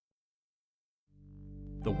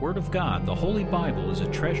The Word of God, the Holy Bible, is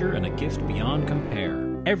a treasure and a gift beyond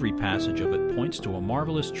compare. Every passage of it points to a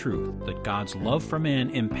marvelous truth that God's love for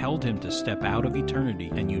man impelled him to step out of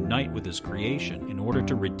eternity and unite with his creation in order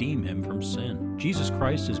to redeem him from sin. Jesus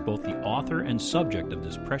Christ is both the author and subject of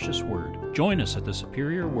this precious Word. Join us at the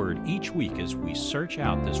Superior Word each week as we search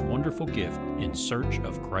out this wonderful gift in search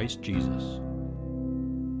of Christ Jesus.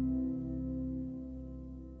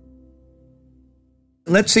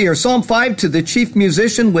 Let's see here. Psalm 5, to the chief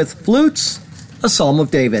musician with flutes, a psalm of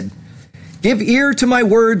David. Give ear to my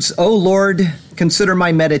words, O Lord, consider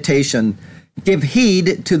my meditation. Give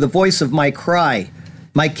heed to the voice of my cry,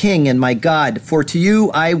 my King and my God, for to you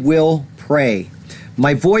I will pray.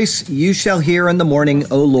 My voice you shall hear in the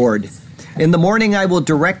morning, O Lord. In the morning I will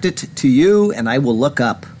direct it to you, and I will look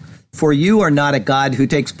up. For you are not a God who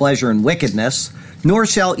takes pleasure in wickedness, nor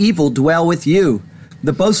shall evil dwell with you.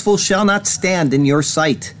 The boastful shall not stand in your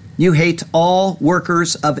sight. You hate all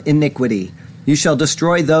workers of iniquity. You shall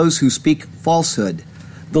destroy those who speak falsehood.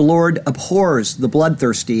 The Lord abhors the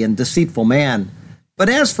bloodthirsty and deceitful man. But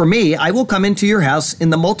as for me, I will come into your house in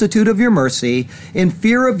the multitude of your mercy. In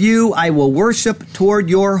fear of you, I will worship toward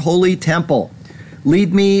your holy temple.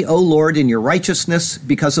 Lead me, O Lord, in your righteousness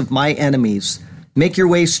because of my enemies. Make your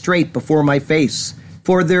way straight before my face,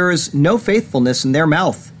 for there is no faithfulness in their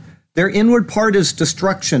mouth. Their inward part is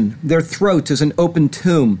destruction. Their throat is an open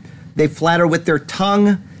tomb. They flatter with their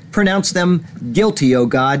tongue. Pronounce them guilty, O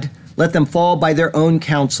God. Let them fall by their own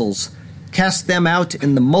counsels. Cast them out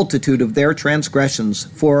in the multitude of their transgressions,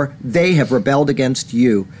 for they have rebelled against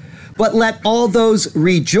you. But let all those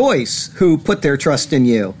rejoice who put their trust in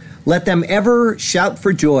you. Let them ever shout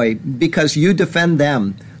for joy, because you defend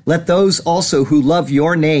them. Let those also who love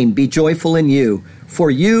your name be joyful in you. For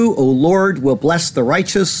you, O Lord, will bless the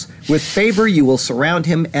righteous. With favor you will surround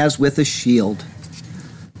him as with a shield.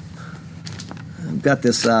 I've got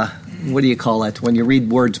this, what do you call it? When you read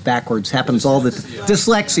words backwards, happens all the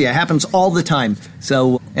dyslexia happens all the time.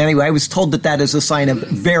 So anyway, I was told that is a sign of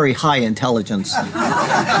very high intelligence.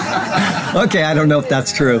 Okay, I don't know if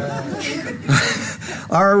that's true.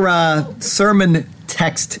 Our sermon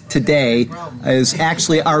text today is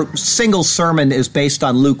actually, our single sermon is based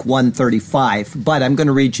on Luke 1:35, but I'm going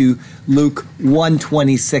to read you Luke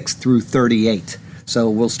 1:26 through 38. So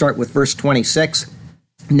we'll start with verse 26.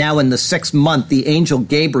 Now in the 6th month, the angel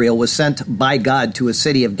Gabriel was sent by God to a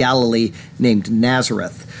city of Galilee named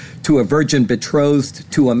Nazareth, to a virgin betrothed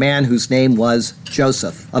to a man whose name was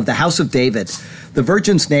Joseph, of the house of David. The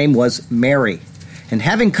virgin's name was Mary. And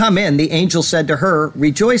having come in, the angel said to her,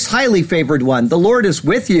 Rejoice, highly favored one, the Lord is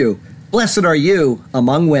with you. Blessed are you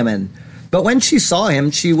among women. But when she saw him,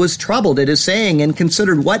 she was troubled at his saying and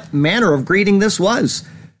considered what manner of greeting this was.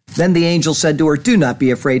 Then the angel said to her, Do not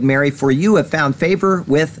be afraid, Mary, for you have found favor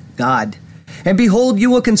with God. And behold, you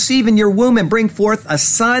will conceive in your womb and bring forth a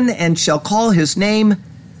son, and shall call his name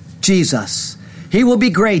Jesus. He will be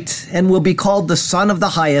great and will be called the Son of the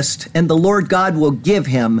Highest, and the Lord God will give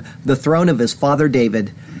him the throne of his father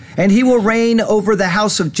David. And he will reign over the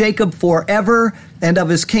house of Jacob forever, and of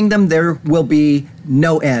his kingdom there will be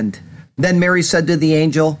no end. Then Mary said to the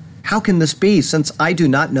angel, How can this be, since I do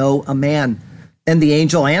not know a man? And the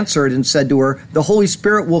angel answered and said to her, The Holy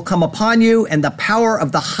Spirit will come upon you, and the power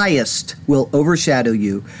of the Highest will overshadow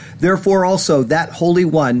you. Therefore also that Holy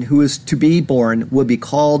One who is to be born will be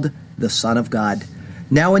called the Son of God.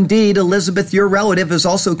 Now indeed, Elizabeth, your relative, is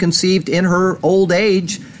also conceived in her old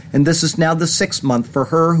age, and this is now the 6th month for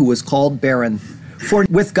her who was called barren. For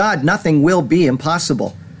with God nothing will be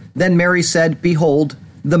impossible. Then Mary said, Behold,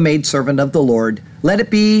 the maidservant of the Lord. Let it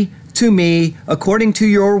be to me according to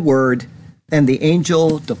your word. And the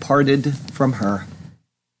angel departed from her.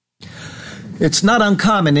 It's not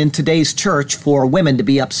uncommon in today's church for women to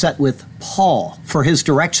be upset with Paul for his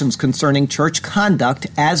directions concerning church conduct,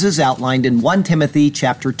 as is outlined in 1 Timothy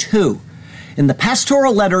chapter 2. In the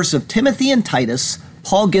pastoral letters of Timothy and Titus,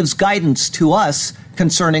 Paul gives guidance to us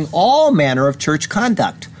concerning all manner of church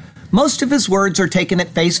conduct. Most of his words are taken at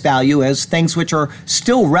face value as things which are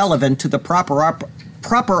still relevant to the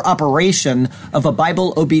proper operation of a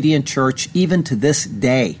Bible-obedient church even to this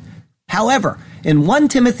day. However, in 1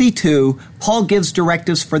 Timothy 2, Paul gives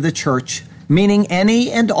directives for the church, meaning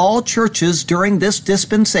any and all churches during this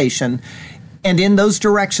dispensation, and in those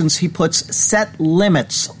directions he puts set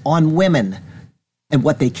limits on women and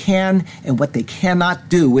what they can and what they cannot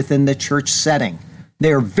do within the church setting.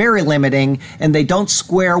 They are very limiting, and they don't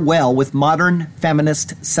square well with modern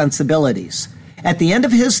feminist sensibilities. At the end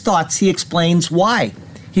of his thoughts, he explains why.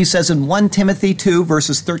 He says in 1 Timothy 2,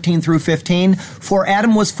 verses 13 through 15, For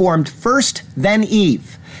Adam was formed first, then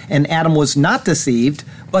Eve. And Adam was not deceived,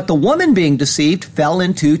 But the woman being deceived fell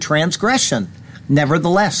into transgression.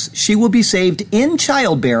 Nevertheless, she will be saved in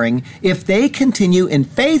childbearing if they continue in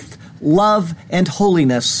faith, love, and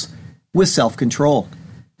holiness with self-control.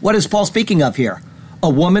 What is Paul speaking of here? A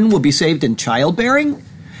woman will be saved in childbearing?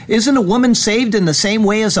 Isn't a woman saved in the same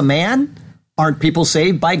way as a man? Aren't people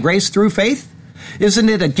saved by grace through faith? Isn't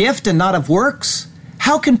it a gift and not of works?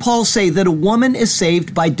 How can Paul say that a woman is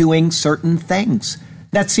saved by doing certain things?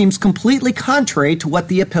 That seems completely contrary to what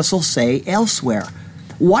the epistles say elsewhere.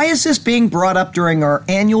 Why is this being brought up during our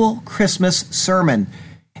annual Christmas sermon?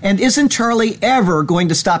 And isn't Charlie ever going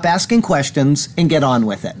to stop asking questions and get on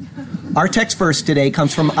with it? Our text verse today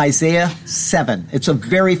comes from Isaiah 7. It's a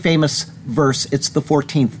very famous verse. It's the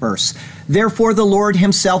 14th verse. Therefore the Lord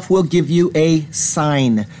himself will give you a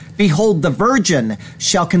sign. Behold, the virgin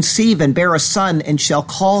shall conceive and bear a son and shall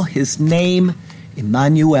call his name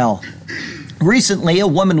Emmanuel. Recently, a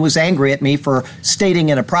woman was angry at me for stating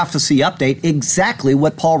in a prophecy update exactly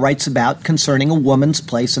what Paul writes about concerning a woman's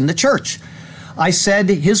place in the church. I said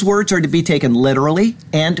his words are to be taken literally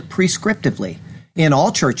and prescriptively in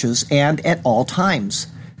all churches and at all times.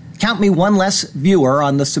 Count me one less viewer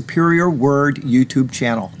on the Superior Word YouTube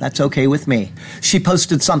channel. That's okay with me. She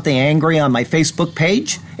posted something angry on my Facebook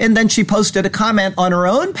page, and then she posted a comment on her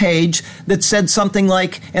own page that said something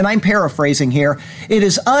like, and I'm paraphrasing here, "It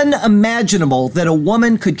is unimaginable that a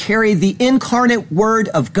woman could carry the incarnate Word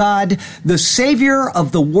of God, the Savior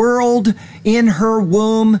of the world, in her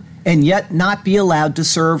womb, and yet not be allowed to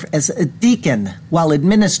serve as a deacon while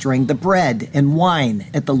administering the bread and wine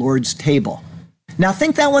at the Lord's table." Now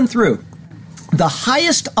think that one through. The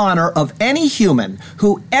highest honor of any human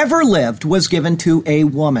who ever lived was given to a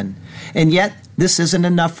woman. And yet this isn't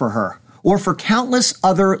enough for her or for countless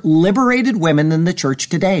other liberated women in the church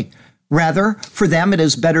today. Rather, for them it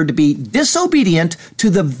is better to be disobedient to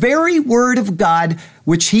the very word of God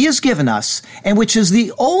which he has given us and which is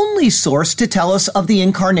the only source to tell us of the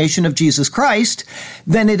incarnation of Jesus Christ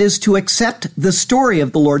than it is to accept the story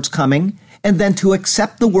of the Lord's coming and then to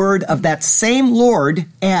accept the word of that same Lord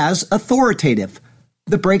as authoritative.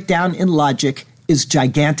 The breakdown in logic is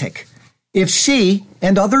gigantic. If she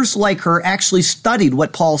and others like her actually studied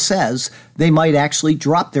what Paul says, they might actually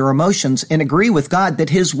drop their emotions and agree with God that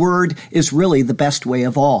his word is really the best way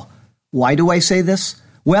of all. Why do I say this?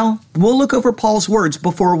 Well, we'll look over Paul's words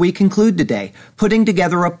before we conclude today, putting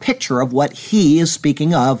together a picture of what he is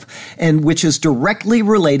speaking of, and which is directly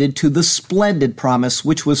related to the splendid promise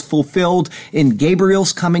which was fulfilled in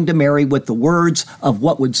Gabriel's coming to Mary with the words of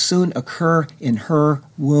what would soon occur in her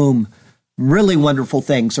womb. Really wonderful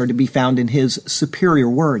things are to be found in his superior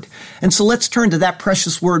word. And so let's turn to that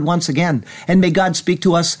precious word once again, and may God speak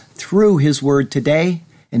to us through his word today,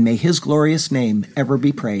 and may his glorious name ever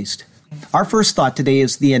be praised. Our first thought today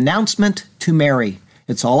is the announcement to Mary.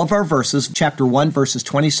 It's all of our verses, chapter 1, verses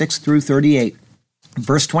 26 through 38.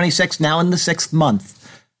 Verse 26, now in the 6th month.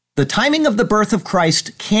 The timing of the birth of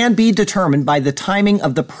Christ can be determined by the timing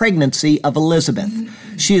of the pregnancy of Elizabeth.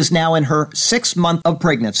 She is now in her 6th month of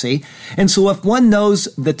pregnancy, and so if one knows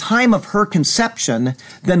the time of her conception,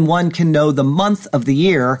 then one can know the month of the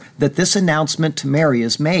year that this announcement to Mary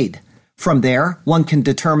is made. From there, one can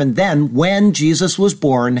determine then when Jesus was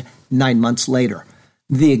born 9 months later.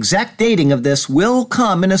 The exact dating of this will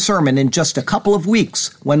come in a sermon in just a couple of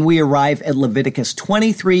weeks when we arrive at Leviticus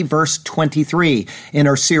 23, verse 23 in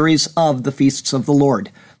our series of the Feasts of the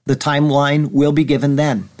Lord. The timeline will be given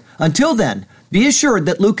then. Until then, be assured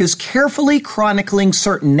that Luke is carefully chronicling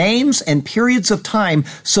certain names and periods of time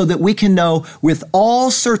so that we can know with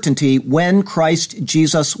all certainty when Christ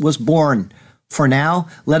Jesus was born. For now,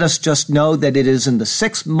 let us just know that it is in the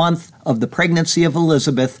 6th month of the pregnancy of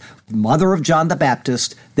Elizabeth, mother of John the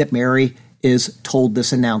Baptist, that Mary is told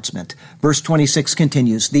this announcement. Verse 26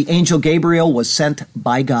 continues, the angel Gabriel was sent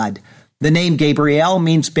by God. The name Gabriel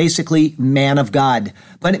means basically man of God,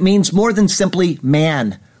 but it means more than simply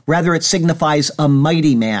man. Rather, it signifies a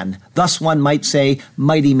mighty man. Thus, one might say,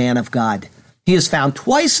 mighty man of God. He is found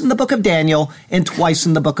twice in the book of Daniel and twice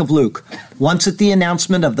in the book of Luke. Once at the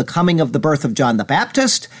announcement of the coming of the birth of John the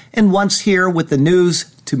Baptist, and once here with the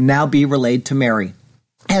news to now be relayed to Mary.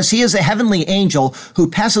 As he is a heavenly angel who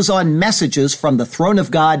passes on messages from the throne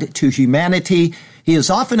of God to humanity, he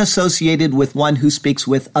is often associated with one who speaks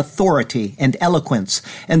with authority and eloquence,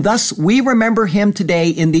 and thus we remember him today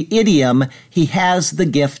in the idiom, he has the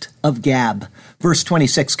gift of gab. Verse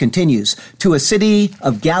 26 continues, to a city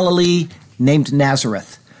of Galilee named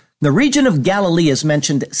Nazareth. The region of Galilee is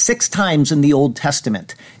mentioned 6 times in the Old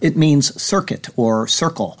Testament. It means circuit or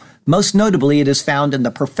circle. Most notably, it is found in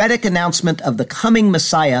the prophetic announcement of the coming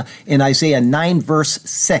Messiah in Isaiah 9, verse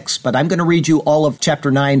 6. But I'm going to read you all of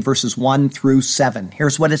chapter 9, verses 1 through 7.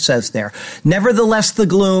 Here's what it says there. Nevertheless, the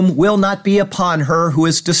gloom will not be upon her who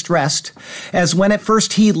is distressed, as when at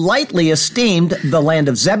first he lightly esteemed the land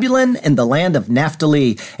of Zebulun and the land of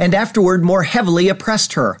Naphtali, and afterward more heavily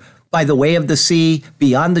oppressed her. By the way of the sea,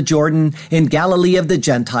 beyond the Jordan, in Galilee of the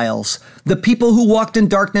Gentiles. The people who walked in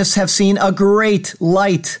darkness have seen a great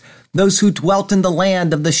light. Those who dwelt in the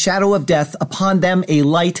land of the shadow of death, upon them a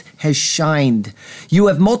light has shined. You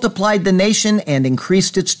have multiplied the nation and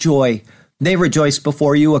increased its joy. They rejoice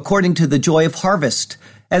before you according to the joy of harvest,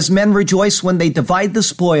 as men rejoice when they divide the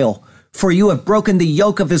spoil. For you have broken the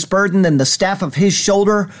yoke of his burden and the staff of his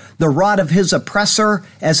shoulder, the rod of his oppressor,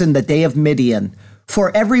 as in the day of Midian.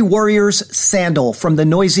 For every warrior's sandal from the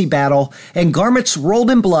noisy battle and garments rolled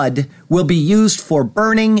in blood will be used for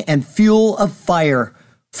burning and fuel of fire.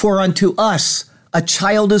 For unto us a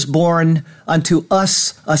child is born, unto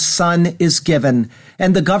us a son is given,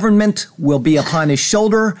 and the government will be upon his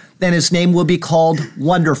shoulder, and his name will be called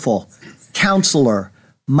Wonderful, Counselor,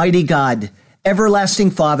 Mighty God,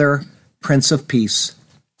 Everlasting Father, Prince of Peace.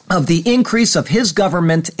 Of the increase of his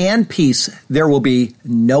government and peace there will be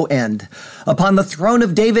no end. Upon the throne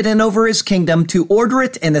of David and over his kingdom, to order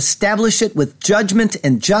it and establish it with judgment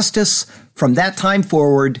and justice from that time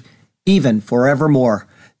forward, even forevermore.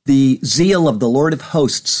 The zeal of the Lord of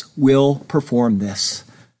hosts will perform this.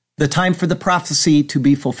 The time for the prophecy to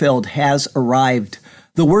be fulfilled has arrived.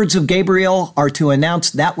 The words of Gabriel are to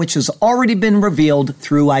announce that which has already been revealed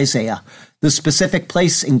through Isaiah. The specific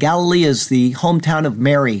place in Galilee is the hometown of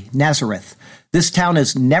Mary, Nazareth. This town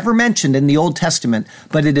is never mentioned in the Old Testament,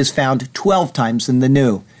 but it is found 12 times in the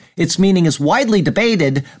New. Its meaning is widely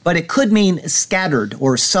debated, but it could mean scattered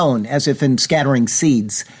or sown, as if in scattering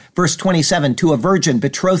seeds. Verse 27, to a virgin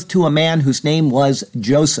betrothed to a man whose name was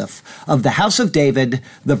Joseph. Of the house of David,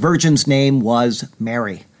 the virgin's name was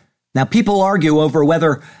Mary. Now, people argue over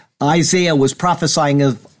whether Isaiah was prophesying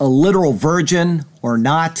of a literal virgin or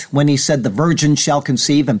not when he said the virgin shall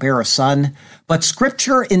conceive and bear a son. But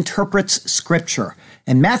Scripture interprets Scripture,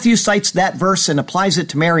 and Matthew cites that verse and applies it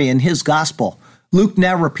to Mary in his gospel. Luke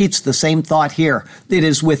now repeats the same thought here. It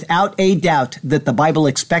is without a doubt that the Bible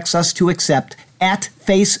expects us to accept at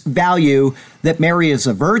face value that Mary is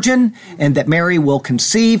a virgin and that Mary will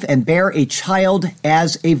conceive and bear a child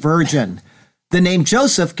as a virgin. The name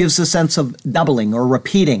Joseph gives a sense of doubling or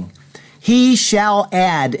repeating. He shall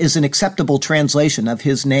add is an acceptable translation of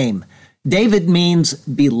his name. David means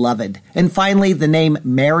beloved. And finally, the name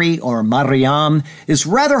Mary or Mariam is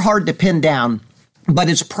rather hard to pin down, but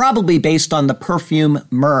it's probably based on the perfume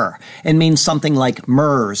myrrh and means something like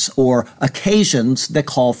myrrhs or occasions that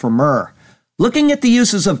call for myrrh. Looking at the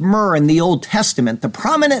uses of myrrh in the Old Testament, the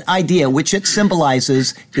prominent idea which it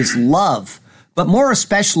symbolizes is love, but more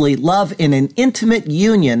especially love in an intimate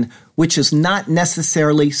union which is not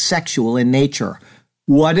necessarily sexual in nature.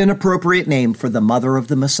 What an appropriate name for the mother of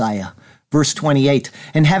the Messiah. Verse 28,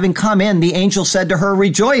 and having come in, the angel said to her,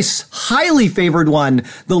 rejoice, highly favored one,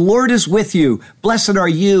 the Lord is with you. Blessed are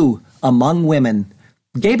you among women.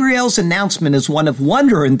 Gabriel's announcement is one of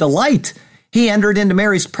wonder and delight. He entered into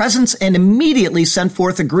Mary's presence and immediately sent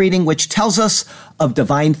forth a greeting which tells us of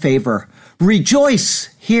divine favor.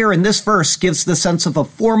 Rejoice here in this verse gives the sense of a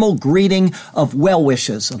formal greeting of well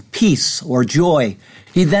wishes, of peace or joy.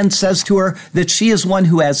 He then says to her that she is one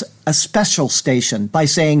who has a special station by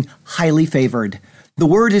saying highly favored. The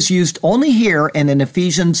word is used only here and in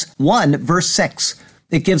Ephesians 1, verse 6.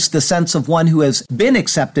 It gives the sense of one who has been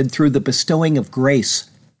accepted through the bestowing of grace.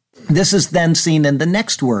 This is then seen in the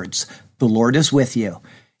next words, the Lord is with you.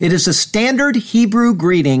 It is a standard Hebrew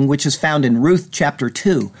greeting which is found in Ruth chapter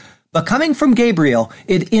 2. But coming from Gabriel,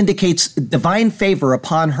 it indicates divine favor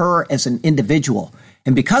upon her as an individual.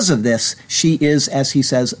 And because of this, she is, as he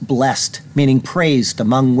says, blessed, meaning praised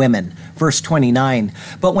among women. Verse 29,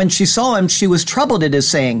 but when she saw him, she was troubled at his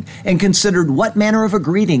saying, and considered what manner of a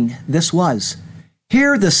greeting this was.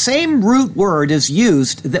 Here, the same root word is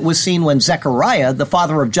used that was seen when Zechariah, the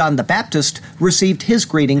father of John the Baptist, received his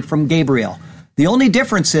greeting from Gabriel. The only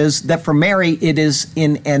difference is that for Mary, it is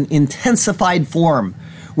in an intensified form.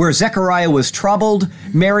 Where Zechariah was troubled,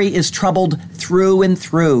 Mary is troubled through and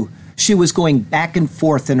through. She was going back and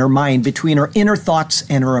forth in her mind between her inner thoughts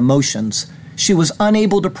and her emotions. She was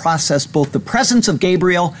unable to process both the presence of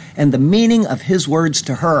Gabriel and the meaning of his words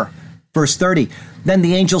to her. Verse 30, then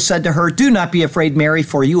the angel said to her, do not be afraid, Mary,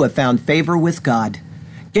 for you have found favor with God.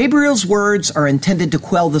 Gabriel's words are intended to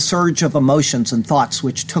quell the surge of emotions and thoughts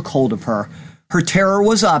which took hold of her. Her terror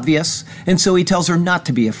was obvious, and so he tells her not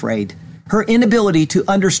to be afraid. Her inability to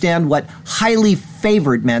understand what highly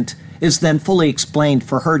favored meant is then fully explained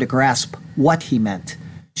for her to grasp what he meant.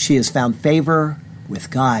 She has found favor with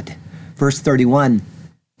God. Verse 31,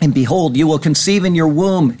 and behold, you will conceive in your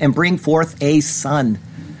womb and bring forth a son.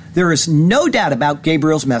 There is no doubt about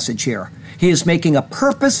Gabriel's message here. He is making a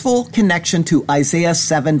purposeful connection to Isaiah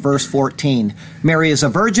 7, verse 14. Mary is a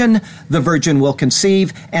virgin, the virgin will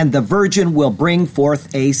conceive, and the virgin will bring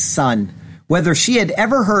forth a son. Whether she had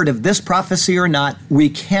ever heard of this prophecy or not, we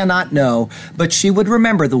cannot know, but she would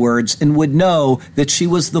remember the words and would know that she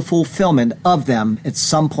was the fulfillment of them at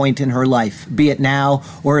some point in her life, be it now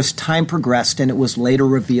or as time progressed and it was later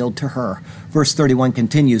revealed to her. Verse 31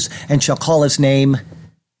 continues, and shall call his name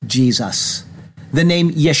Jesus. The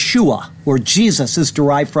name Yeshua, or Jesus, is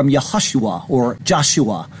derived from Yehoshua, or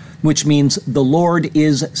Joshua, which means the Lord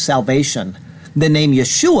is salvation. The name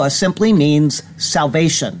Yeshua simply means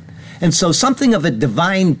salvation. And so something of a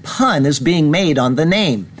divine pun is being made on the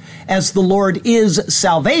name. As the Lord is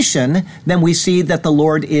salvation, then we see that the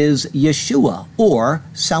Lord is Yeshua, or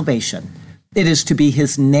salvation. It is to be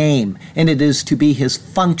his name, and it is to be his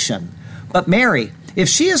function. But Mary, if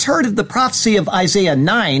she has heard of the prophecy of Isaiah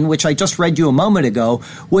 9, which I just read you a moment ago,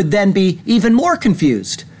 would then be even more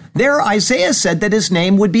confused. There, Isaiah said that his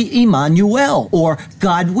name would be Emmanuel, or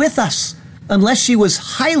God with us. Unless she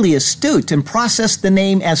was highly astute and processed the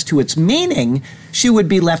name as to its meaning, she would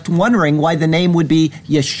be left wondering why the name would be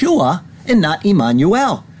Yeshua and not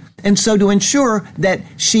Emmanuel. And so to ensure that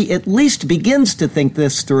she at least begins to think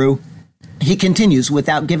this through, he continues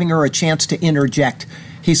without giving her a chance to interject.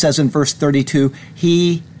 He says in verse 32,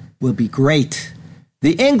 he will be great.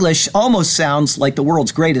 The English almost sounds like the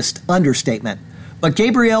world's greatest understatement, but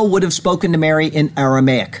Gabriel would have spoken to Mary in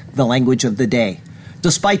Aramaic, the language of the day.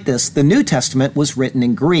 Despite this, the New Testament was written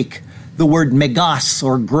in Greek. The word megas,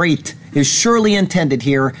 or great, is surely intended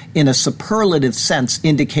here in a superlative sense,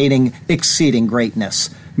 indicating exceeding greatness.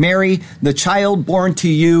 Mary, the child born to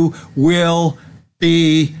you will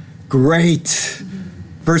be great.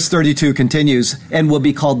 Verse 32 continues, and will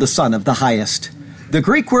be called the Son of the Highest. The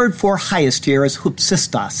Greek word for highest here is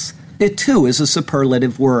hypsistos. It too is a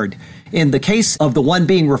superlative word. In the case of the one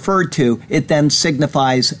being referred to, it then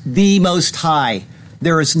signifies the Most High.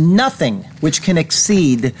 There is nothing which can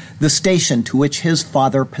exceed the station to which his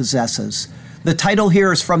Father possesses. The title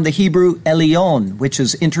here is from the Hebrew Elyon, which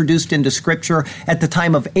is introduced into Scripture at the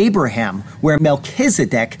time of Abraham, where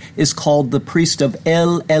Melchizedek is called the priest of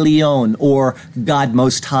El Elyon, or God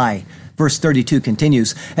Most High. Verse 32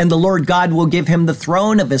 continues, and the Lord God will give him the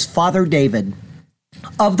throne of his father David.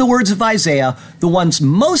 Of the words of Isaiah, the ones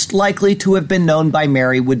most likely to have been known by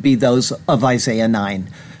Mary would be those of Isaiah 9.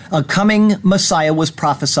 A coming Messiah was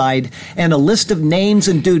prophesied, and a list of names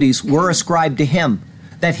and duties were ascribed to him.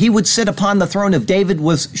 That he would sit upon the throne of David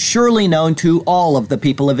was surely known to all of the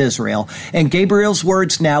people of Israel, and Gabriel's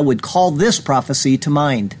words now would call this prophecy to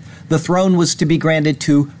mind. The throne was to be granted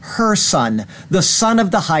to her son, the Son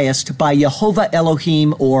of the Highest, by Jehovah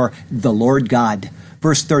Elohim, or the Lord God.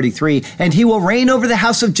 Verse 33, and he will reign over the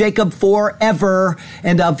house of Jacob forever,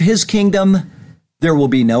 and of his kingdom there will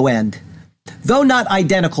be no end. Though not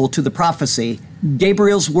identical to the prophecy,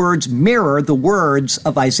 Gabriel's words mirror the words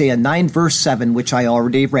of Isaiah 9, verse 7, which I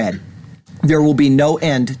already read. There will be no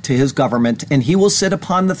end to his government, and he will sit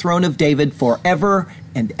upon the throne of David forever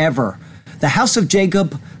and ever. The house of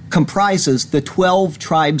Jacob comprises the 12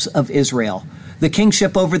 tribes of Israel. The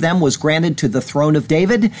kingship over them was granted to the throne of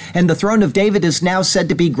David, and the throne of David is now said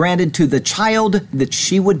to be granted to the child that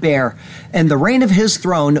she would bear, and the reign of his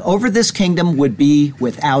throne over this kingdom would be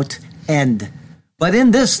without end. But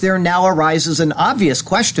in this, there now arises an obvious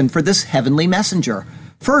question for this heavenly messenger.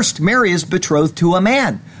 First, Mary is betrothed to a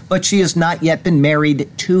man, but she has not yet been married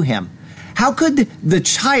to him. How could the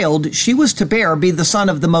child she was to bear be the son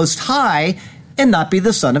of the Most High and not be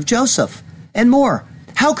the son of Joseph? And more,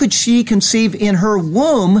 how could she conceive in her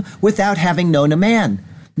womb without having known a man?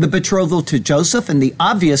 The betrothal to Joseph and the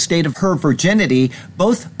obvious state of her virginity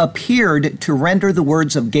both appeared to render the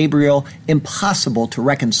words of Gabriel impossible to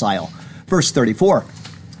reconcile. Verse 34,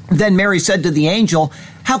 then Mary said to the angel,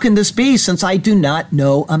 how can this be, since I do not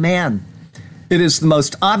know a man? It is the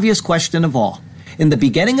most obvious question of all. In the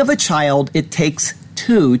beginning of a child, it takes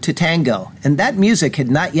two to tango, and that music had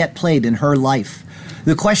not yet played in her life.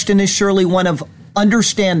 The question is surely one of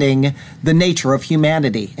understanding the nature of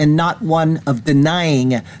humanity, and not one of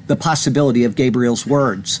denying the possibility of Gabriel's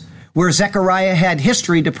words. Where Zechariah had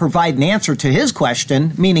history to provide an answer to his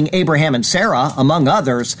question, meaning Abraham and Sarah, among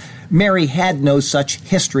others, Mary had no such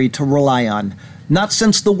history to rely on. Not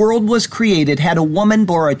since the world was created had a woman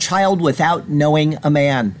bore a child without knowing a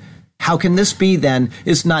man. How How can this be then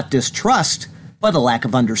is not distrust, but a lack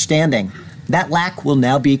of understanding. That lack will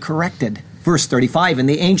now be corrected. Verse 35, and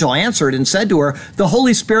the angel answered and said to her, the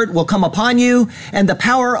Holy Spirit will come upon you, and the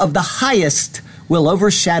power of the highest will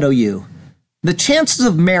overshadow you. The chances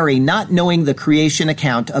of Mary not knowing the creation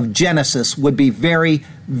account of Genesis would be very,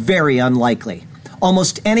 very unlikely.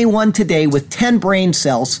 Almost anyone today with 10 brain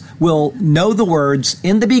cells will know the words,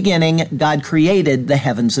 in the beginning, God created the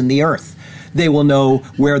heavens and the earth. They will know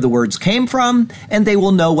where the words came from, and they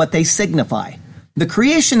will know what they signify. The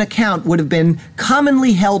creation account would have been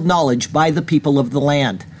commonly held knowledge by the people of the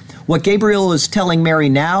land. What Gabriel is telling Mary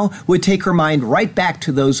now would take her mind right back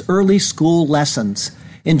to those early school lessons.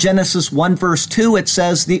 In Genesis 1 verse 2, it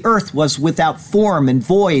says, the earth was without form and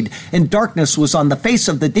void, and darkness was on the face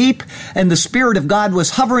of the deep, and the Spirit of God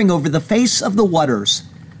was hovering over the face of the waters.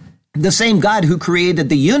 The same God who created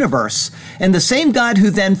the universe, and the same God who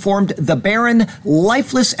then formed the barren,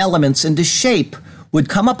 lifeless elements into shape, would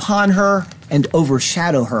come upon her and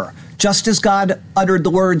overshadow her. Just as God uttered the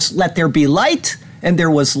words, let there be light, and there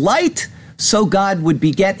was light, so God would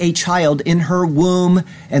beget a child in her womb,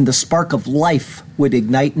 and the spark of life would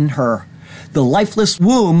ignite in her. The lifeless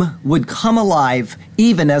womb would come alive,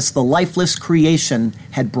 even as the lifeless creation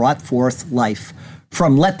had brought forth life.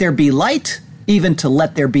 From let there be light, even to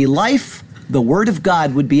let there be life, the word of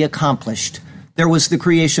God would be accomplished. There was the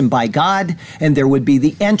creation by God, and there would be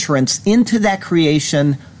the entrance into that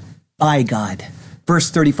creation by God. Verse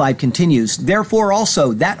 35 continues, therefore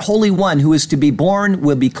also that Holy One who is to be born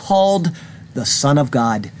will be called the Son of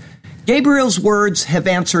God. Gabriel's words have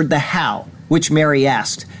answered the how, which Mary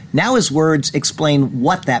asked. Now his words explain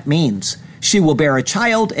what that means. She will bear a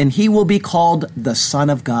child, and he will be called the Son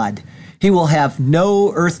of God. He will have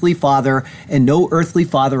no earthly father, and no earthly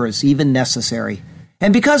father is even necessary.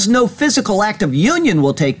 And because no physical act of union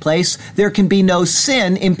will take place, there can be no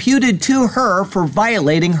sin imputed to her for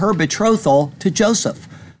violating her betrothal to Joseph.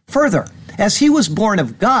 Further, as he was born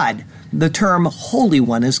of God, the term Holy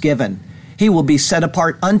One is given. He will be set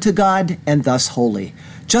apart unto God and thus holy.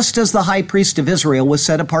 Just as the high priest of Israel was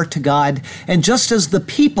set apart to God, and just as the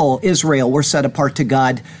people Israel were set apart to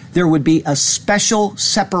God, there would be a special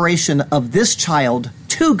separation of this child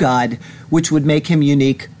to God, which would make him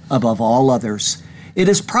unique above all others. It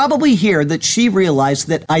is probably here that she realized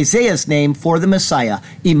that Isaiah's name for the Messiah,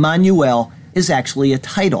 Emmanuel, is actually a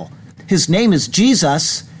title. His name is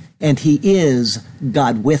Jesus, and he is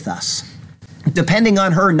God with us. Depending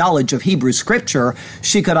on her knowledge of Hebrew scripture,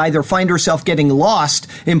 she could either find herself getting lost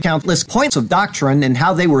in countless points of doctrine and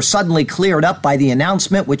how they were suddenly cleared up by the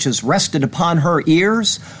announcement which has rested upon her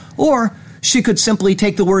ears, or she could simply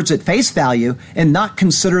take the words at face value and not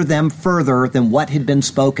consider them further than what had been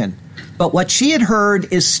spoken. But what she had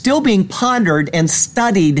heard is still being pondered and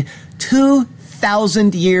studied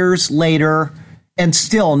 2,000 years later, and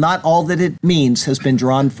still not all that it means has been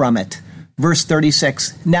drawn from it. Verse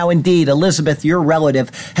 36, now indeed, Elizabeth, your relative,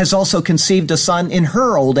 has also conceived a son in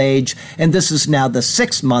her old age, and this is now the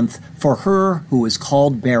 6th month for her who is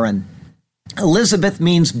called barren. Elizabeth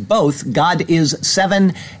means both God is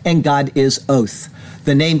 7 and God is oath.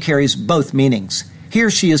 The name carries both meanings. Here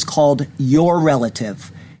she is called your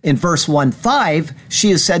relative. In verse 1:5, she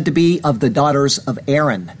is said to be of the daughters of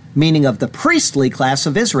Aaron, meaning of the priestly class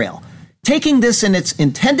of Israel. Taking this in its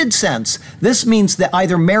intended sense, this means that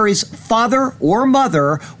either Mary's father or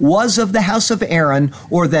mother was of the house of Aaron,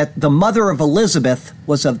 or that the mother of Elizabeth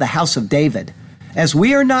was of the house of David. As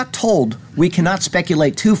we are not told, we cannot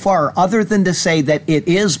speculate too far other than to say that it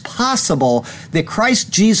is possible that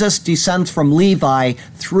Christ Jesus descends from Levi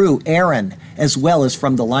through Aaron, as well as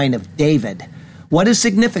from the line of David. What is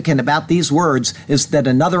significant about these words is that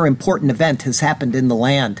another important event has happened in the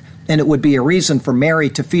land, and it would be a reason for Mary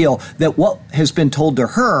to feel that what has been told to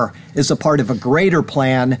her is a part of a greater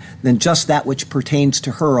plan than just that which pertains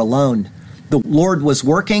to her alone. The Lord was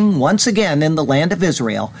working once again in the land of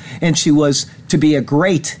Israel, and she was to be a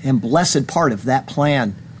great and blessed part of that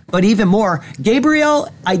plan. But even more, Gabriel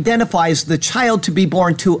identifies the child to be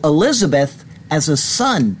born to Elizabeth as a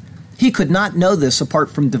son. He could not know this apart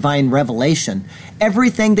from divine revelation.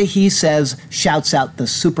 Everything that he says shouts out the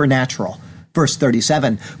supernatural. Verse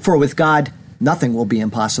 37, for with God, nothing will be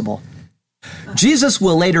impossible. Jesus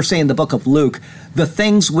will later say in the book of Luke, the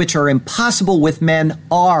things which are impossible with men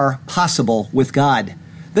are possible with God.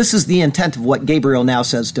 This is the intent of what Gabriel now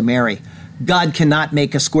says to Mary. God cannot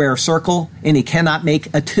make a square circle, and he cannot make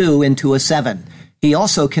a 2 into a 7. He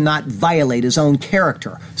also cannot violate his own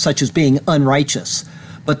character, such as being unrighteous.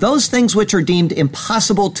 But those things which are deemed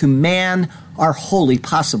impossible to man are wholly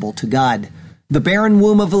possible to God. The barren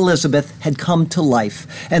womb of Elizabeth had come to life,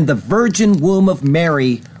 and the virgin womb of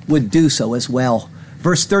Mary would do so as well.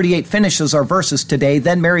 Verse 38 finishes our verses today.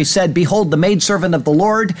 Then Mary said, "Behold, the maidservant of the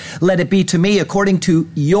Lord, let it be to me according to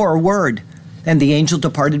your word." And the angel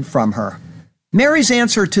departed from her. Mary's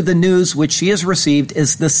answer to the news which she has received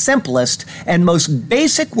is the simplest and most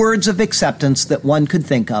basic words of acceptance that one could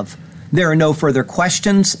think of. There are no further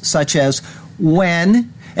questions such as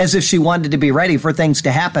when, as if she wanted to be ready for things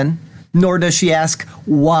to happen, nor does she ask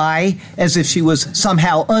why, as if she was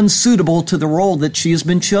somehow unsuitable to the role that she has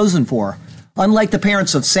been chosen for. Unlike the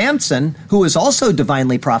parents of Samson, who is also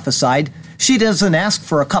divinely prophesied, she doesn't ask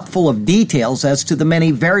for a cupful of details as to the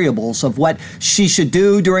many variables of what she should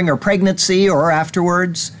do during her pregnancy or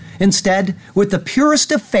afterwards. Instead, with the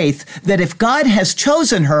purest of faith that if God has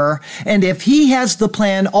chosen her and if he has the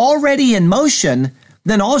plan already in motion,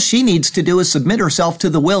 then all she needs to do is submit herself to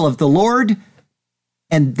the will of the Lord,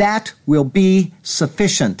 and that will be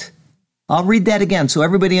sufficient. I'll read that again so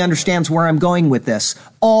everybody understands where I'm going with this.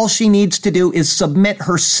 All she needs to do is submit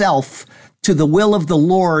herself to the will of the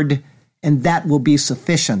Lord, and that will be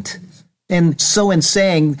sufficient. And so in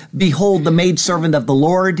saying, "Behold, the maidservant of the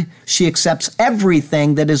Lord," she accepts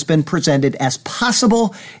everything that has been presented as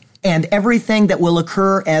possible and everything that will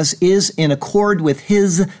occur as is in accord with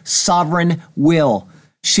his sovereign will.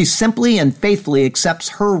 She simply and faithfully accepts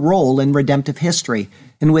her role in redemptive history.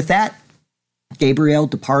 And with that, Gabriel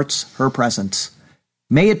departs her presence.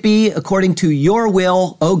 May it be according to your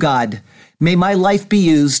will, O God. May my life be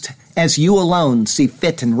used as you alone see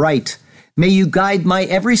fit and right. May you guide my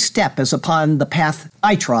every step as upon the path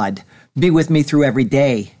I trod. Be with me through every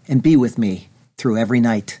day, and be with me through every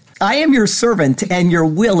night. I am your servant, and your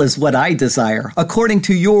will is what I desire. According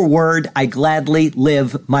to your word, I gladly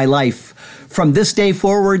live my life. From this day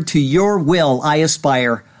forward, to your will I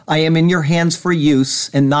aspire. I am in your hands for use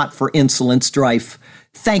and not for insolent strife.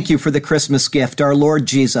 Thank you for the Christmas gift, our Lord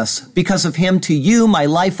Jesus. Because of him, to you my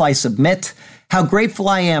life I submit. How grateful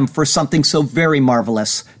I am for something so very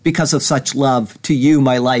marvelous. Because of such love, to you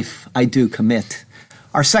my life I do commit.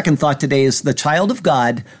 Our second thought today is the child of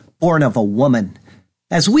God, born of a woman.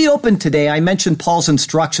 As we open today, I mentioned Paul's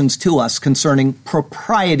instructions to us concerning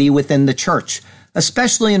propriety within the church,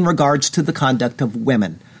 especially in regards to the conduct of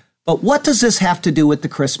women. But what does this have to do with the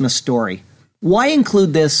Christmas story? Why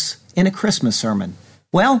include this in a Christmas sermon?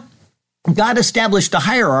 Well, God established a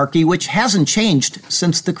hierarchy which hasn't changed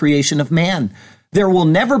since the creation of man. There will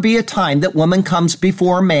never be a time that woman comes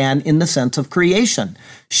before man in the sense of creation.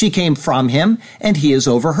 She came from him, and he is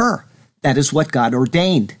over her. That is what God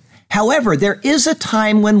ordained. However, there is a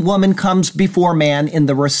time when woman comes before man in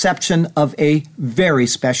the reception of a very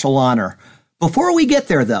special honor. Before we get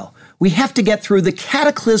there, though, we have to get through the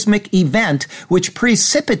cataclysmic event which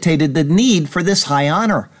precipitated the need for this high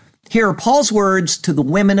honor. Here are Paul's words to the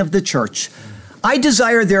women of the church. I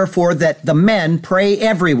desire, therefore, that the men pray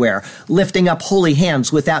everywhere, lifting up holy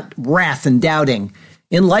hands without wrath and doubting.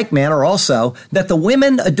 In like manner also, that the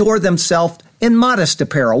women adore themselves in modest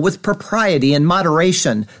apparel, with propriety and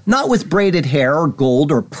moderation, not with braided hair or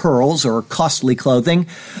gold or pearls or costly clothing,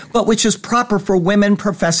 but which is proper for women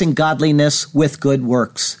professing godliness with good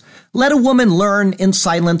works. Let a woman learn in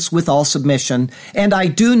silence with all submission, and I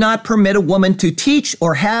do not permit a woman to teach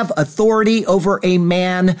or have authority over a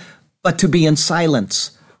man, but to be in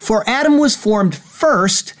silence. For Adam was formed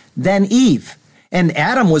first, then Eve. And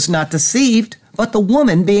Adam was not deceived, but the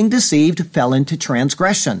woman, being deceived, fell into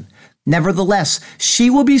transgression. Nevertheless, she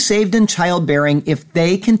will be saved in childbearing if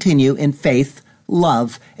they continue in faith,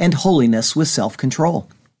 love, and holiness with self-control.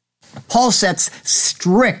 Paul sets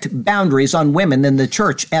strict boundaries on women in the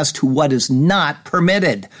church as to what is not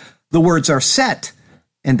permitted. The words are set,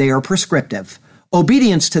 and they are prescriptive.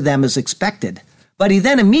 Obedience to them is expected. But he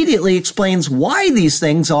then immediately explains why these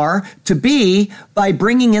things are to be by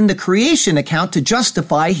bringing in the creation account to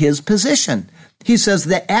justify his position. He says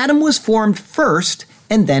that Adam was formed first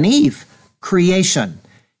and then Eve, creation.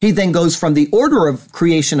 He then goes from the order of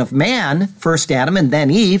creation of man, first Adam and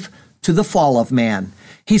then Eve, to the fall of man.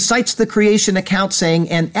 He cites the creation account saying,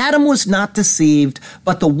 and Adam was not deceived,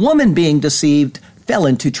 but the woman being deceived fell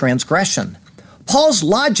into transgression. Paul's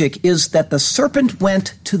logic is that the serpent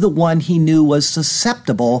went to the one he knew was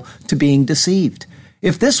susceptible to being deceived.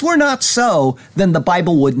 If this were not so, then the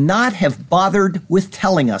Bible would not have bothered with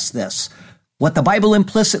telling us this. What the Bible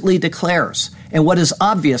implicitly declares, and what is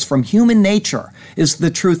obvious from human nature, is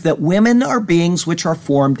the truth that women are beings which are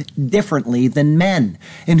formed differently than men,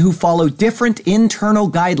 and who follow different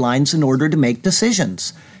internal guidelines in order to make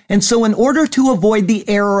decisions. And so in order to avoid the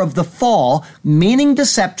error of the fall, meaning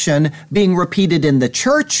deception, being repeated in the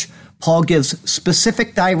church, Paul gives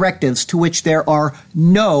specific directives to which there are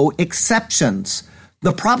no exceptions.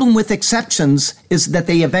 The problem with exceptions is that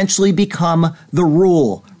they eventually become the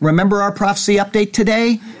rule. Remember our prophecy update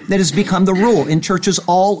today? That has become the rule in churches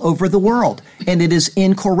all over the world. And it is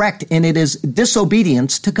incorrect, and it is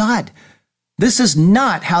disobedience to God. This is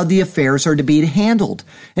not how the affairs are to be handled.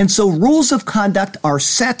 And so rules of conduct are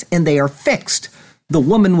set and they are fixed. The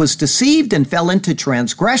woman was deceived and fell into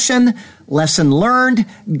transgression. Lesson learned.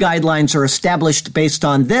 Guidelines are established based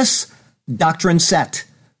on this. Doctrine set.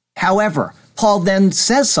 However, Paul then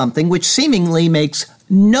says something which seemingly makes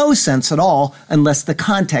no sense at all unless the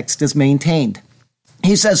context is maintained.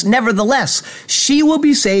 He says, nevertheless, she will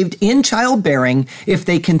be saved in childbearing if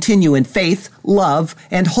they continue in faith, love,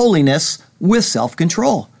 and holiness with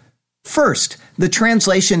self-control. First, the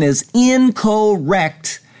translation is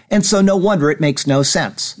incorrect, and so no wonder it makes no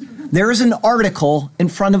sense. There is an article in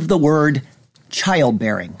front of the word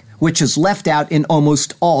childbearing, which is left out in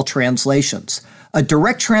almost all translations. A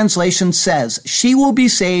direct translation says, she will be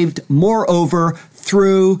saved, moreover,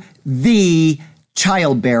 through the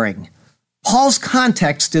childbearing. Paul's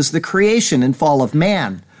context is the creation and fall of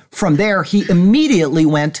man. From there, he immediately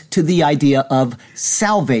went to the idea of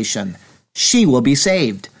salvation. She will be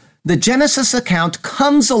saved. The Genesis account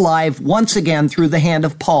comes alive once again through the hand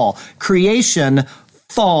of Paul. Creation,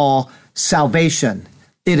 fall, salvation.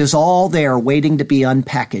 It is all there waiting to be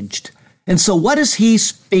unpackaged. And so what is he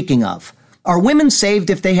speaking of? Are women saved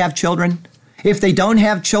if they have children? If they don't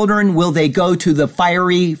have children, will they go to the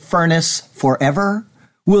fiery furnace forever?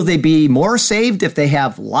 Will they be more saved if they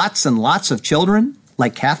have lots and lots of children,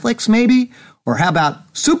 like Catholics maybe? Or how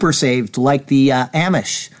about super saved, like the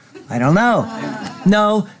Amish? I don't know.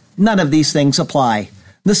 No, none of these things apply.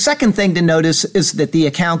 The second thing to notice is that the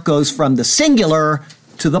account goes from the singular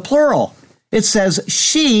to the plural. It says,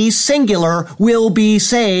 she, singular, will be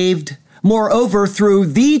saved, moreover, through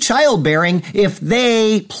the childbearing, if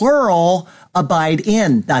they, plural, abide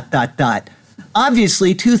in, ...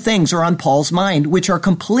 Obviously, two things are on Paul's mind, which are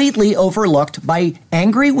completely overlooked by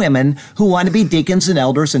angry women who want to be deacons and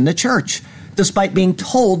elders in the church, despite being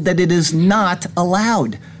told that it is not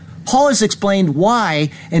allowed. Paul has explained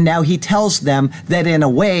why, and now he tells them that in a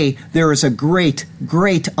way, there is a great,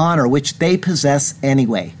 great honor which they possess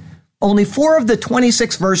anyway. Only 4 of the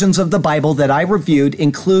 26 versions of the Bible that I reviewed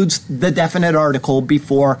includes the definite article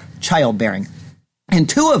before childbearing. And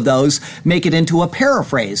 2 of those make it into a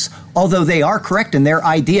paraphrase, although they are correct in their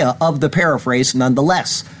idea of the paraphrase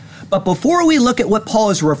nonetheless. But before we look at what Paul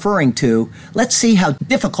is referring to, let's see how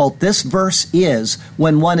difficult this verse is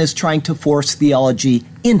when one is trying to force theology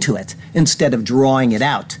into it instead of drawing it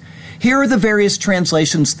out. Here are the various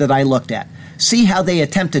translations that I looked at. See how they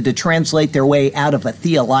attempted to translate their way out of a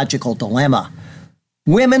theological dilemma.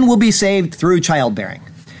 Women will be saved through childbearing.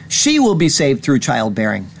 She will be saved through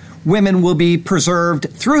childbearing. Women will be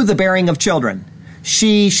preserved through the bearing of children.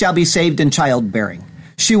 She shall be saved in childbearing.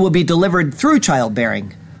 She will be delivered through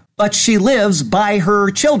childbearing, but she lives by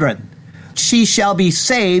her children. She shall be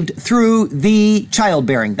saved through the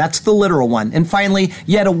childbearing. That's the literal one. And finally,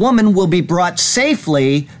 yet a woman will be brought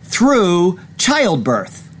safely through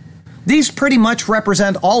childbirth. These pretty much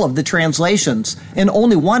represent all of the translations, and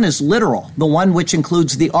only one is literal, the one which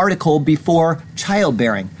includes the article before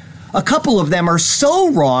childbearing. A couple of them are so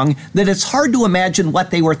wrong that it's hard to imagine what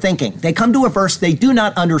they were thinking. They come to a verse they do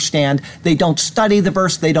not understand. They don't study the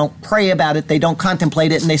verse. They don't pray about it. They don't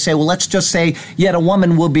contemplate it. And they say, well, let's just say, yet a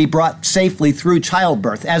woman will be brought safely through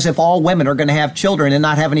childbirth, as if all women are going to have children and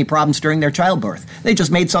not have any problems during their childbirth. They just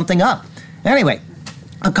made something up. Anyway,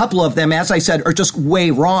 a couple of them, as I said, are just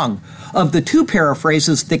way wrong. Of the 2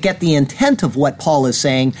 paraphrases that get the intent of what Paul is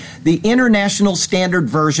saying, the International Standard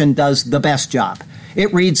Version does the best job.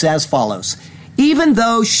 It reads as follows: even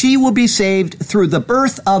though she will be saved through the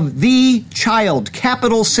birth of the child,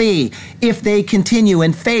 capital C, if they continue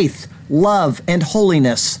in faith, love, and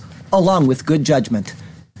holiness, along with good judgment.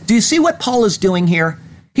 Do you see what Paul is doing here?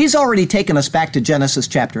 He's already taken us back to Genesis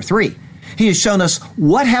chapter 3. He has shown us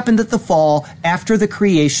what happened at the fall after the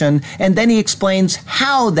creation, and then he explains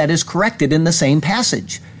how that is corrected in the same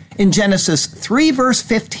passage. In Genesis 3, verse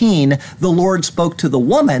 15, the Lord spoke to the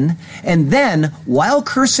woman, and then, while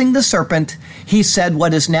cursing the serpent, he said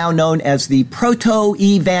what is now known as the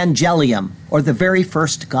proto-evangelium, or the very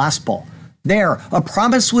first gospel. There, a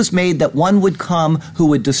promise was made that one would come who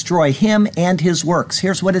would destroy him and his works.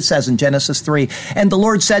 Here's what it says in Genesis 3. And the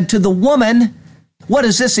Lord said to the woman, what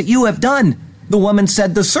is this that you have done? The woman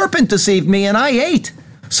said, the serpent deceived me, and I ate.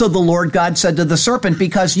 So the Lord God said to the serpent,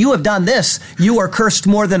 because you have done this, you are cursed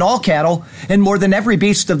more than all cattle, and more than every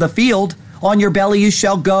beast of the field. On your belly you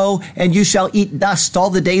shall go, and you shall eat dust all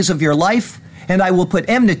the days of your life. And I will put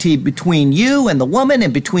enmity between you and the woman,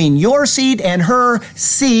 and between your seed and her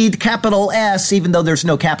seed, capital S, even though there's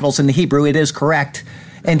no capitals in the Hebrew, it is correct.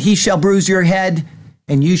 And he shall bruise your head,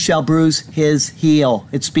 and you shall bruise his heel.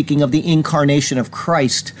 It's speaking of the incarnation of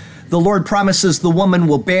Christ. The Lord promises the woman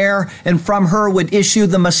will bear, and from her would issue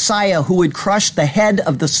the Messiah who would crush the head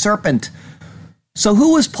of the serpent. So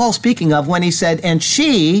who was Paul speaking of when he said, and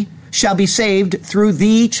she shall be saved through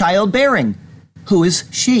the childbearing? Who is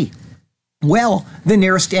she? Well, the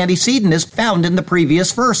nearest antecedent is found in the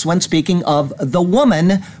previous verse when speaking of the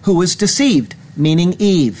woman who was deceived, meaning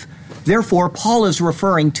Eve. Therefore, Paul is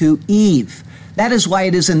referring to Eve. That is why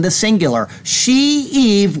it is in the singular. She,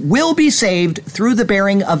 Eve, will be saved through the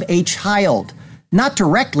bearing of a child. Not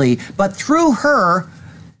directly, but through her,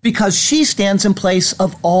 because she stands in place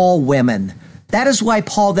of all women. That is why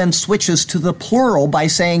Paul then switches to the plural by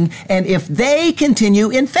saying, and if they continue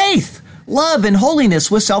in faith, love, and holiness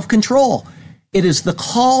with self-control. It is the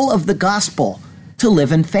call of the gospel to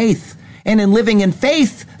live in faith. And in living in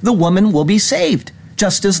faith, the woman will be saved,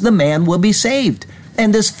 just as the man will be saved.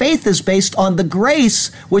 And this faith is based on the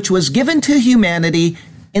grace which was given to humanity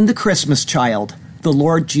in the Christmas child, the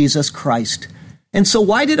Lord Jesus Christ. And so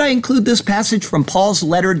why did I include this passage from Paul's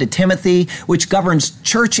letter to Timothy, which governs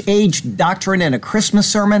church-age doctrine in a Christmas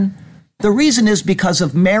sermon? The reason is because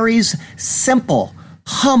of Mary's simple,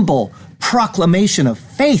 humble proclamation of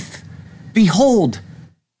faith. Behold,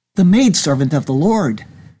 the maidservant of the Lord.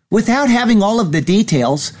 Without having all of the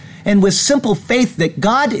details, and with simple faith that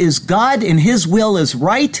God is God and his will is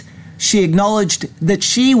right, she acknowledged that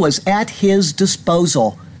she was at his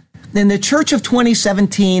disposal. In the Church of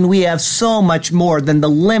 2017, we have so much more than the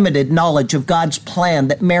limited knowledge of God's plan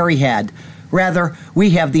that Mary had. Rather,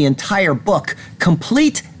 we have the entire book,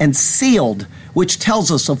 complete and sealed, which tells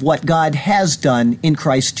us of what God has done in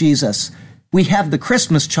Christ Jesus. We have the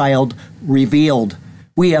Christmas child revealed.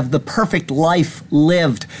 We have the perfect life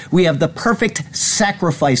lived. We have the perfect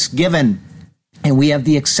sacrifice given. And we have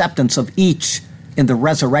the acceptance of each in the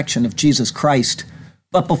resurrection of Jesus Christ.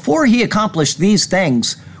 But before he accomplished these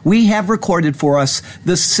things, we have recorded for us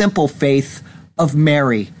the simple faith of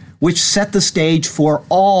Mary, which set the stage for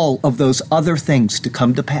all of those other things to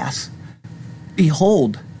come to pass.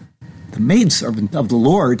 Behold, the maidservant of the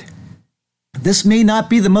Lord. This may not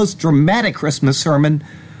be the most dramatic Christmas sermon,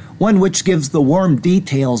 one which gives the warm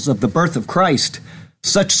details of the birth of Christ.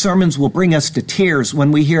 Such sermons will bring us to tears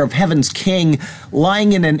when we hear of heaven's King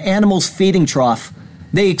lying in an animal's feeding trough.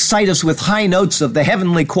 They excite us with high notes of the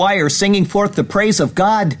heavenly choir singing forth the praise of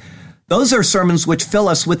God. Those are sermons which fill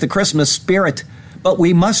us with the Christmas spirit, but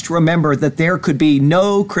we must remember that there could be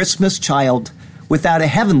no Christmas child without a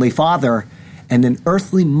heavenly Father and an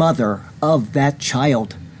earthly mother of that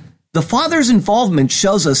child. The Father's involvement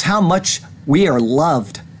shows us how much we are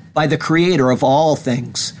loved by the Creator of all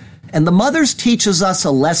things. And the Mother's teaches us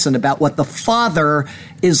a lesson about what the Father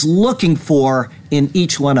is looking for in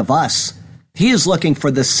each one of us. He is looking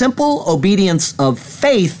for the simple obedience of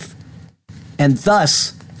faith and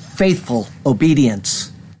thus faithful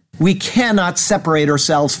obedience. We cannot separate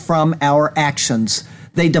ourselves from our actions.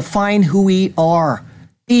 They define who we are.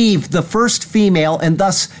 Eve, the first female, and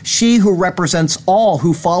thus she who represents all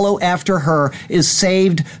who follow after her, is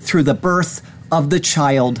saved through the birth of the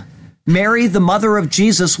child. Mary, the mother of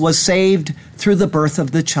Jesus, was saved through the birth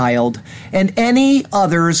of the child. And any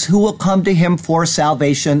others who will come to him for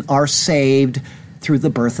salvation are saved through the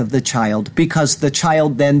birth of the child, because the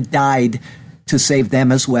child then died to save them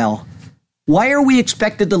as well. Why are we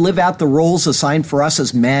expected to live out the roles assigned for us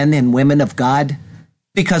as men and women of God?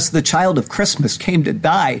 Because the child of Christmas came to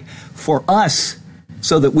die for us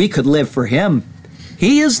so that we could live for him.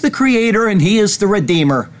 He is the Creator and he is the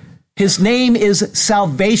Redeemer. His name is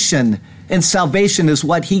salvation, and salvation is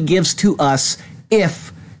what he gives to us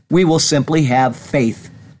if we will simply have faith.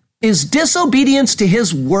 Is disobedience to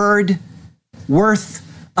his word worth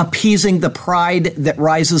appeasing the pride that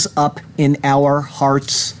rises up in our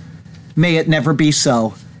hearts? May it never be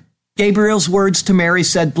so. Gabriel's words to Mary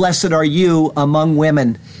said, "Blessed are you among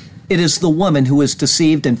women." It is the woman who was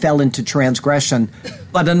deceived and fell into transgression,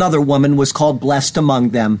 but another woman was called blessed among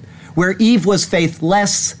them. Where Eve was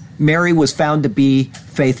faithless, Mary was found to be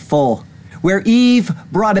faithful. Where Eve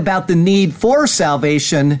brought about the need for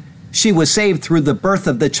salvation, she was saved through the birth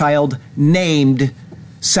of the child named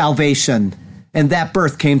salvation. And that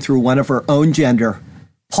birth came through one of her own gender.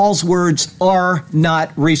 Paul's words are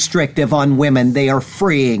not restrictive on women. They are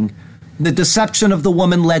freeing. The deception of the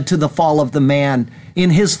woman led to the fall of the man.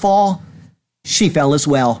 In his fall, she fell as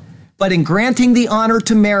well. But in granting the honor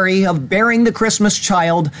to Mary of bearing the Christmas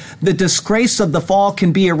child, the disgrace of the fall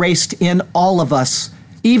can be erased in all of us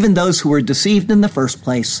even those who were deceived in the first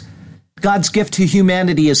place. God's gift to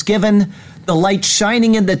humanity is given, the light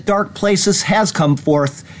shining in the dark places has come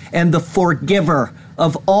forth, and the forgiver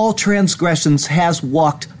of all transgressions has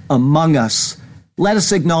walked among us. Let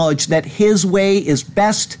us acknowledge that his way is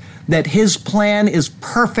best, that his plan is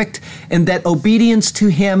perfect, and that obedience to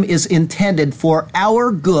him is intended for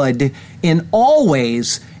our good in all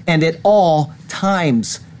ways and at all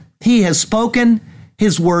times. He has spoken,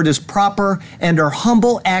 his word is proper, and our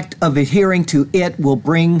humble act of adhering to it will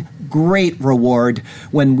bring great reward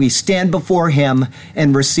when we stand before him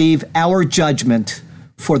and receive our judgment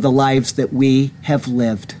for the lives that we have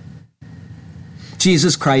lived.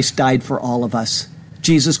 Jesus Christ died for all of us.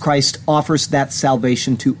 Jesus Christ offers that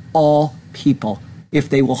salvation to all people if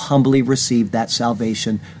they will humbly receive that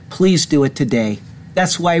salvation. Please do it today.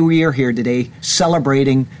 That's why we are here today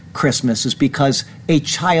celebrating Christmas, is because a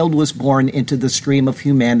child was born into the stream of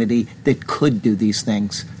humanity that could do these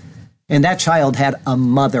things. And that child had a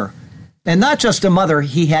mother. And not just a mother,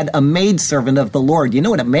 he had a maidservant of the Lord. You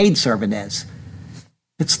know what a maidservant is?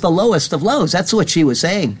 It's the lowest of lows. That's what she was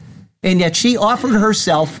saying. And yet she offered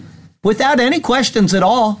herself without any questions at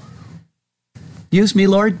all. Use me,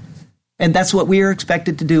 Lord. And that's what we are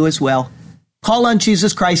expected to do as well. Call on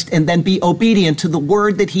Jesus Christ and then be obedient to the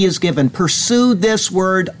word that he has given. Pursue this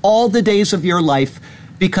word all the days of your life,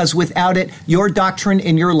 because without it, your doctrine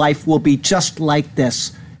in your life will be just like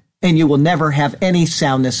this, and you will never have any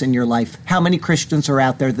soundness in your life. How many Christians are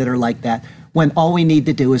out there that are like that, when all we need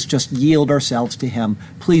to do is just yield ourselves to him?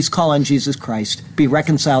 Please call on Jesus Christ, be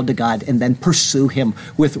reconciled to God, and then pursue him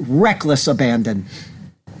with reckless abandon.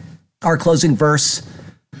 Our closing verse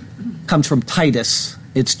comes from Titus.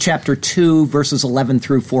 It's chapter 2, verses 11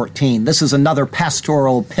 through 14. This is another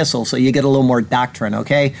pastoral epistle, so you get a little more doctrine,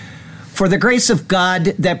 okay? For the grace of God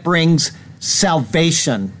that brings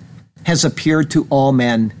salvation has appeared to all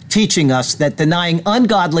men, teaching us that denying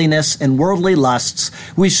ungodliness and worldly lusts,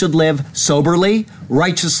 we should live soberly,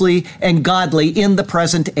 righteously, and godly in the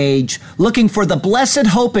present age, looking for the blessed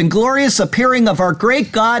hope and glorious appearing of our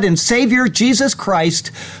great God and Savior, Jesus Christ,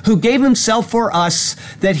 who gave himself for us,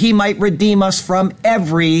 that he might redeem us from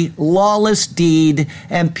every lawless deed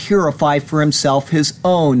and purify for himself his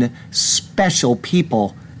own special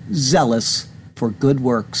people, zealous for good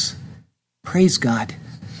works. Praise God.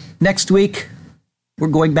 Next week, we're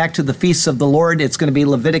going back to the feasts of the Lord. It's going to be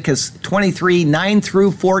Leviticus 23, 9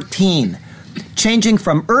 through 14. Changing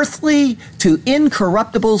from earthly to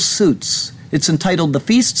incorruptible suits. It's entitled The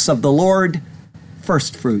Feasts of the Lord,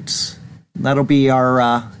 First Fruits. That'll be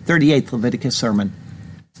our 38th Leviticus sermon.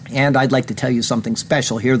 And I'd like to tell you something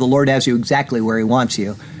special here. The Lord has you exactly where he wants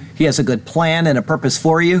you. He has a good plan and a purpose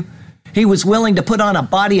for you. He was willing to put on a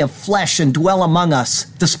body of flesh and dwell among us,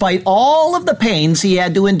 despite all of the pains he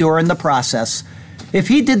had to endure in the process. If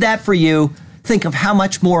he did that for you, think of how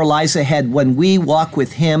much more lies ahead when we walk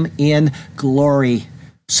with him in glory.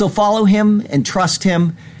 So follow him and trust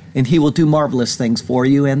him, and he will do marvelous things for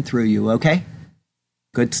you and through you, okay?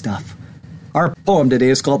 Good stuff. Our poem today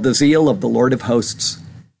is called The Zeal of the Lord of Hosts.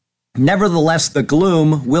 Nevertheless, the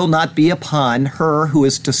gloom will not be upon her who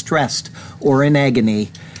is distressed or in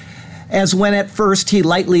agony, as when at first he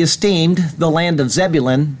lightly esteemed the land of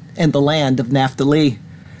Zebulun and the land of Naphtali,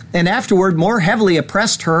 and afterward more heavily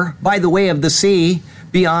oppressed her by the way of the sea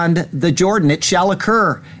beyond the Jordan. It shall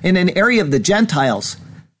occur in an area of the Gentiles,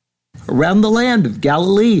 around the land of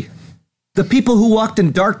Galilee. The people who walked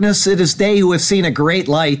in darkness, it is they who have seen a great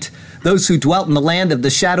light. Those who dwelt in the land of the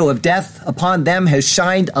shadow of death, upon them has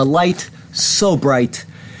shined a light so bright.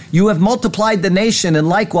 You have multiplied the nation, and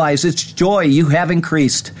likewise its joy you have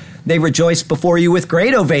increased. They rejoice before you with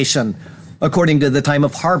great ovation, according to the time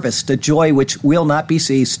of harvest, a joy which will not be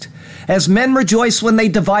ceased. As men rejoice when they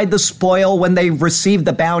divide the spoil, when they receive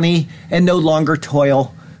the bounty and no longer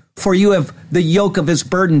toil. For you have the yoke of his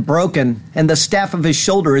burden broken, and the staff of his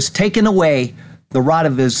shoulder is taken away, the rod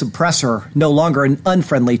of his oppressor no longer an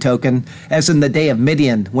unfriendly token, as in the day of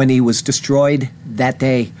Midian, when he was destroyed that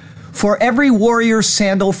day. For every warrior's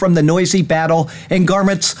sandal from the noisy battle and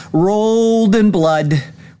garments rolled in blood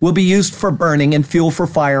will be used for burning and fuel for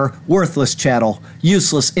fire, worthless chattel,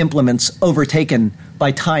 useless implements overtaken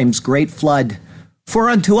by time's great flood. For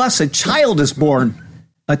unto us a child is born,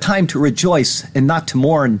 a time to rejoice and not to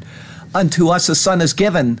mourn. Unto us a son is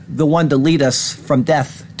given, the one to lead us from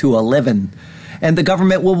death to a living. And the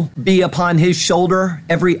government will be upon his shoulder.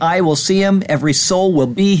 Every eye will see him, every soul will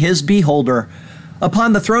be his beholder.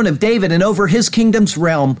 Upon the throne of David and over his kingdom's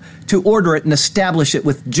realm, to order it and establish it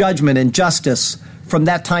with judgment and justice. From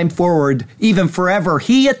that time forward, even forever,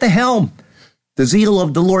 he at the helm. The zeal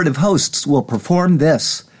of the Lord of hosts will perform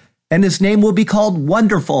this. And his name will be called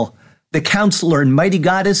Wonderful, the Counselor and Mighty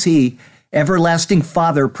God is he, Everlasting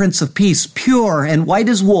Father, Prince of Peace, pure and white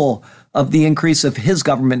as wool. Of the increase of his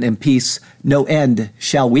government and peace, no end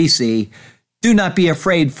shall we see. Do not be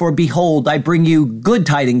afraid, for behold, I bring you good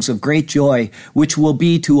tidings of great joy, which will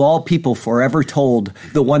be to all people forever told,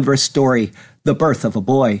 the wondrous story, the birth of a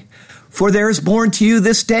boy. For there is born to you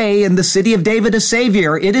this day in the city of David a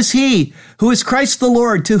Savior. It is he who is Christ the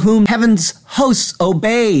Lord, to whom heaven's hosts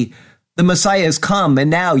obey. The Messiah is come, and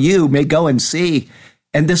now you may go and see.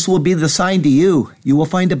 And this will be the sign to you. You will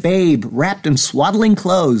find a babe wrapped in swaddling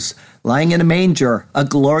clothes, lying in a manger, a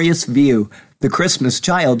glorious view, the Christmas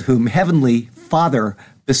child whom Heavenly Father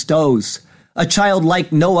bestows. A child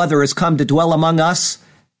like no other has come to dwell among us.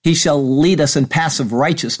 He shall lead us in paths of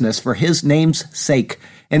righteousness for his name's sake.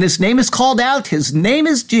 And his name is called out. His name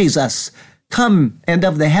is Jesus. Come and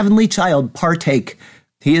of the heavenly child partake.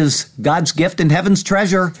 He is God's gift and heaven's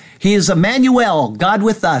treasure. He is Emmanuel, God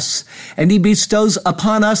with us, and he bestows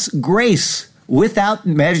upon us grace without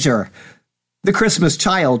measure. The Christmas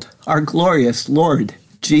child, our glorious Lord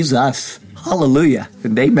Jesus. Hallelujah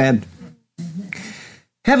and amen.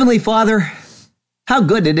 Heavenly Father, how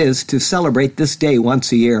good it is to celebrate this day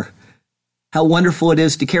once a year. How wonderful it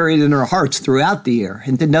is to carry it in our hearts throughout the year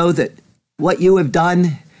and to know that what you have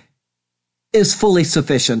done is fully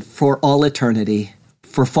sufficient for all eternity,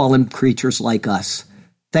 for fallen creatures like us.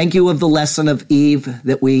 Thank you of the lesson of Eve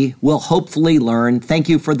that we will hopefully learn. Thank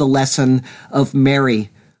you for the lesson of Mary,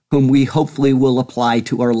 whom we hopefully will apply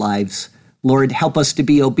to our lives. Lord, help us to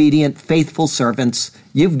be obedient, faithful servants.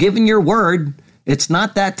 You've given your word. It's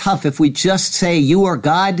not that tough if we just say, you are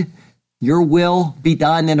God, your will be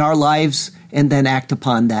done in our lives, and then act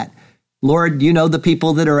upon that. Lord, you know the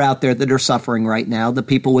people that are out there that are suffering right now, the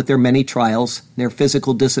people with their many trials, their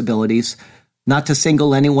physical disabilities. Not to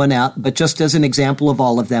single anyone out, but just as an example of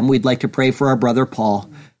all of them, we'd like to pray for our brother Paul,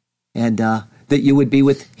 and that you would be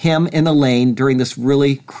with him and Elaine during this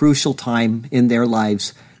really crucial time in their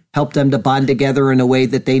lives. Help them to bond together in a way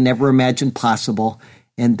that they never imagined possible,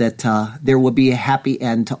 and that there will be a happy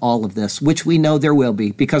end to all of this, which we know there will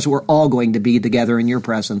be, because we're all going to be together in your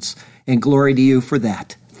presence. And glory to you for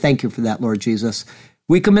that. Thank you for that, Lord Jesus.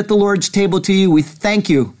 We commit the Lord's table to you. We thank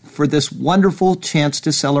you for this wonderful chance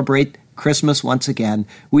to celebrate Christmas once again.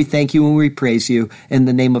 We thank you and we praise you in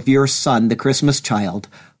the name of your Son, the Christmas child,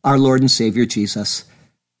 our Lord and Savior Jesus.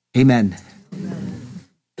 Amen. Amen.